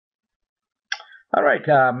All right,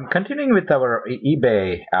 continuing with our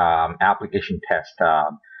eBay application test.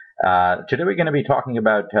 Today we're going to be talking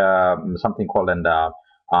about something called an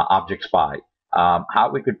ObjectSpy. How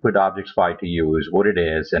we could put ObjectSpy to use, what it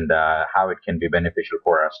is, and how it can be beneficial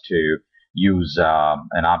for us to use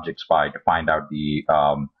an ObjectSpy to find out the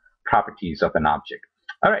properties of an object.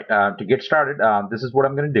 All right, to get started, this is what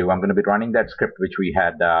I'm going to do. I'm going to be running that script which we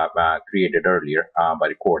had created earlier by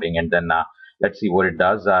recording, and then let's see what it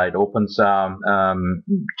does. It opens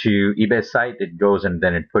to eBay site. It goes and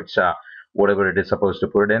then it puts whatever it is supposed to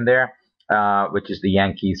put in there, which is the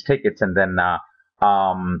Yankees tickets. And then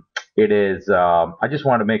it is, I just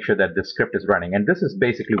want to make sure that the script is running. And this is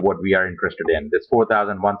basically what we are interested in, this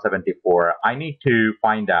 4,174. I need to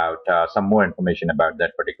find out some more information about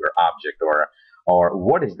that particular object, or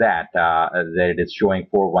what is that that it is showing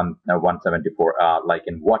 4,174, like,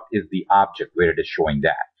 and what is the object where it is showing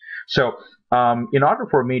that. So in order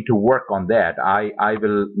for me to work on that, I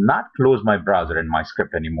will not close my browser in my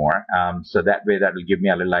script anymore. So that way that will give me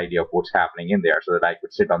a little idea of what's happening in there so that I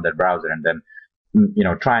could sit on that browser and then,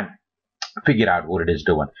 try and figure out what it is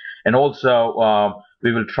doing. And also,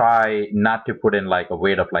 we will try not to put in like a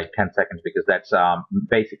wait of like 10 seconds because that's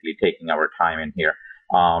basically taking our time in here.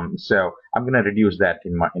 So I'm going to reduce that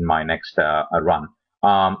in my next run.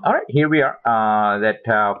 All right, here we are, that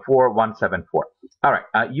 4174. All right,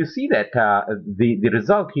 you see that the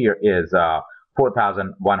result here is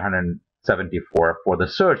 4,174 for the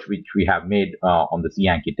search which we have made on this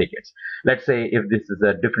Yankee tickets. Let's say if this is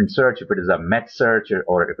a different search, if it is a Met search,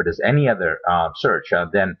 or if it is any other search,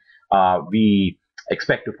 then we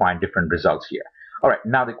expect to find different results here. All right,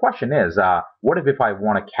 now the question is, what if I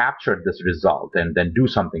want to capture this result and then do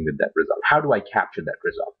something with that result? How do I capture that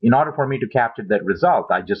result? In order for me to capture that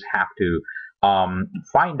result, I just have to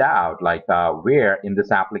find out like where in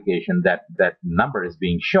this application that number is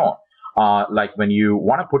being shown. Like when you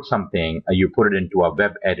want to put something, you put it into a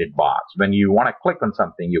web edit box. When you want to click on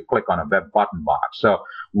something, you click on a web button box. So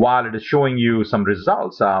while it is showing you some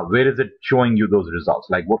results, where is it showing you those results?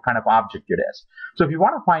 Like what kind of object it is? So if you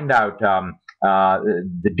want to find out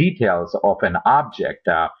the details of an object,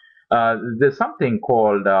 there's something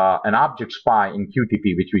called an ObjectSpy in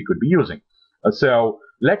QTP which we could be using. So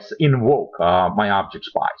let's invoke my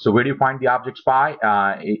ObjectSpy. So where do you find the ObjectSpy?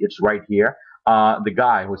 It's right here. The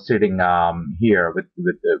guy who's sitting here with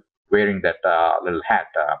wearing that little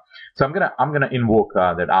hat. So I'm gonna invoke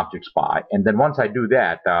that ObjectSpy, and then once I do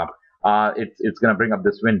that, it's gonna bring up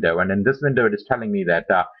this window, and in this window it is telling me that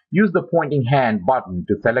use the pointing hand button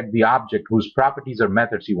to select the object whose properties or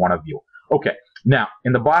methods you want to view. Okay. Now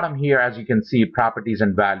in the bottom here, as you can see, properties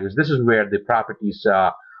and values. This is where the properties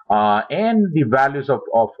and the values of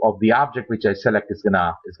the object which I select is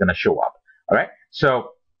gonna show up. All right.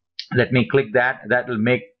 So let me click that. That will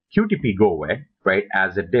make QTP go away, right,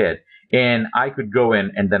 as it did. And I could go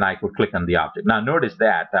in and then I could click on the object. Now notice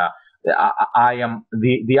that I am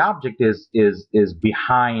the object is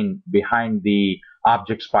behind the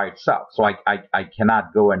ObjectSpy itself. So I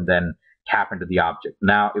cannot go and then tap into the object.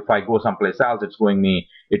 Now if I go someplace else, it's showing me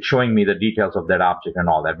the details of that object and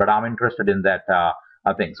all that. But I'm interested in that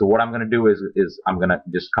thing. So what I'm going to do is I'm going to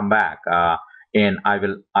just come back and I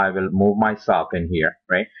will move myself in here,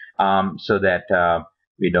 right? So that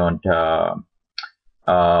we don't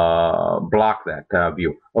block that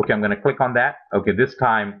view. Okay, I'm going to click on that. Okay, this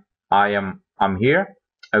time I'm here.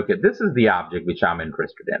 Okay, this is the object which I'm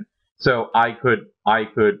interested in. So I could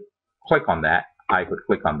click on that. I could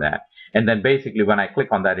click on that, and then basically when I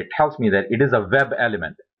click on that, it tells me that it is a web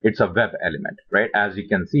element. It's a web element, right? As you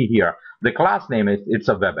can see here, the class name it's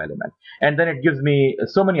a web element, and then it gives me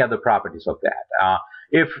so many other properties of that.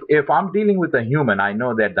 If I'm dealing with a human, I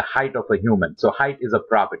know that the height of a human, so height is a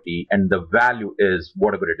property, and the value is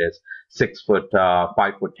whatever it is, 6 foot, 5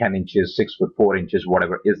 foot 10 inches, 6 foot 4 inches,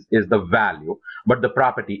 whatever is the value, but the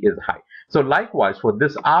property is height. So likewise for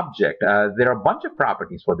this object, there are a bunch of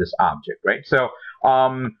properties for this object, right? So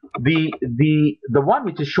the one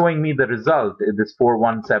which is showing me the result, this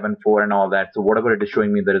 4174 and all that, so whatever it is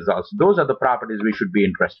showing me the results, those are the properties we should be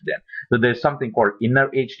interested in. So there's something called inner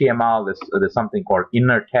HTML, there's something called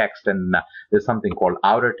inner text, and there's something called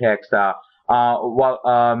outer text.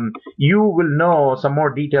 You will know some more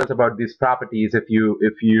details about these properties if you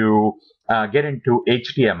get into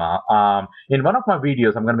HTML. In one of my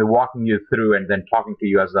videos, I'm going to be walking you through and then talking to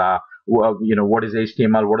you as what is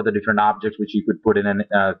HTML, what are the different objects which you could put in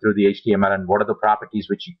through the HTML, and what are the properties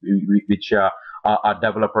which a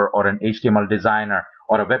developer or an HTML designer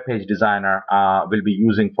or a web page designer will be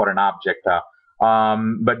using for an object.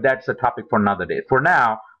 But that's a topic for another day. For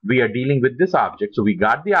now, we are dealing with this object. So we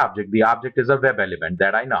got the object. The object is a web element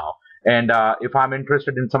that I know. And if I'm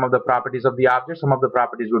interested in some of the properties of the object, some of the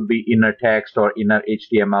properties would be inner text or inner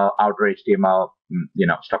HTML, outer HTML,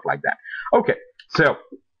 stuff like that. Okay, so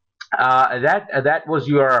that was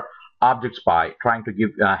your ObjectSpy trying to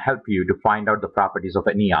help you to find out the properties of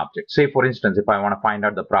any object. Say, for instance, if I want to find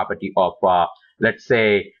out the property of, let's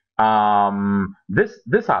say,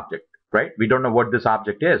 this object, right? We don't know what this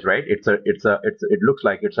object is, right? It looks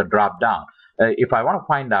like it's a drop down. If I want to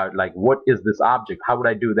find out like what is this object, how would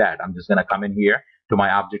I do that? I'm just going to come in here to my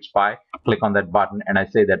ObjectSpy, click on that button, and I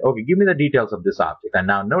say that, okay, give me the details of this object. And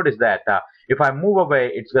now notice that if I move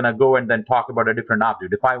away, it's going to go and then talk about a different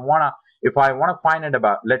object. If I want to find it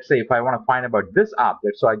about, let's say, if I want to find about this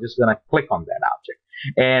object, so I'm just going to click on that object,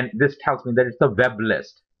 and this tells me that it's a web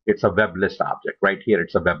list. It's a web list object right here.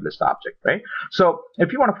 It's a web list object, right? So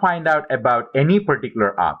if you want to find out about any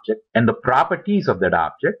particular object and the properties of that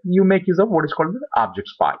object, you make use of what is called the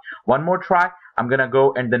ObjectSpy. One more try. I'm going to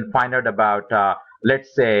go and then find out about,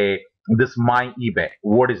 let's say, this my eBay.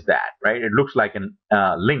 What is that, right? It looks like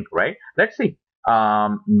a link, right? Let's see.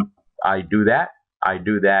 I do that.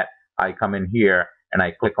 I come in here and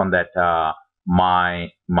I click on that my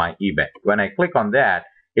eBay. When I click on that,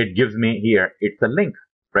 it gives me here. It's a link.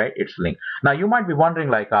 Right, it's link. Now you might be wondering,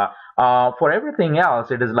 like, for everything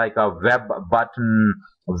else, it is like a web button,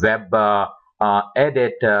 web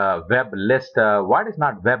edit, web list. Why is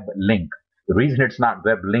not web link? The reason it's not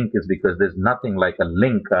web link is because there's nothing like a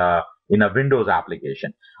link in a Windows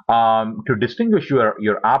application. To distinguish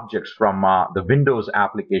your objects from the Windows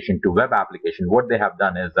application to web application, what they have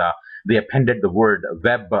done is they appended the word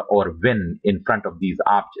web or win in front of these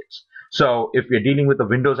objects. So if you're dealing with a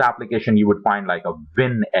Windows application, you would find like a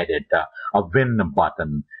Win edit, a Win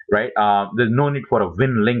button, right? There's no need for a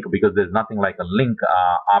Win link because there's nothing like a link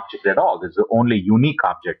object at all. There's only unique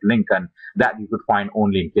object link, and that you could find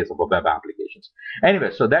only in case of a web applications.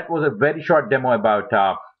 Anyway, so that was a very short demo about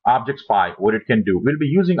ObjectSpy, what it can do. We'll be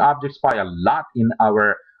using ObjectSpy a lot in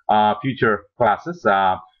our future classes.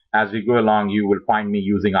 As we go along, you will find me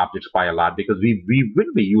using ObjectSpy a lot because we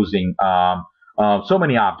will be using so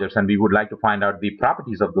many objects, and we would like to find out the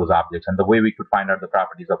properties of those objects. And the way we could find out the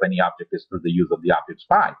properties of any object is through the use of the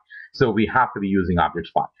ObjectSpy. So we have to be using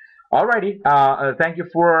ObjectSpy. Alrighty, thank you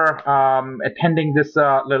for attending this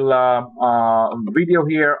little video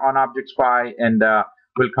here on ObjectSpy, and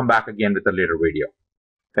we'll come back again with a later video.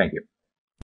 Thank you.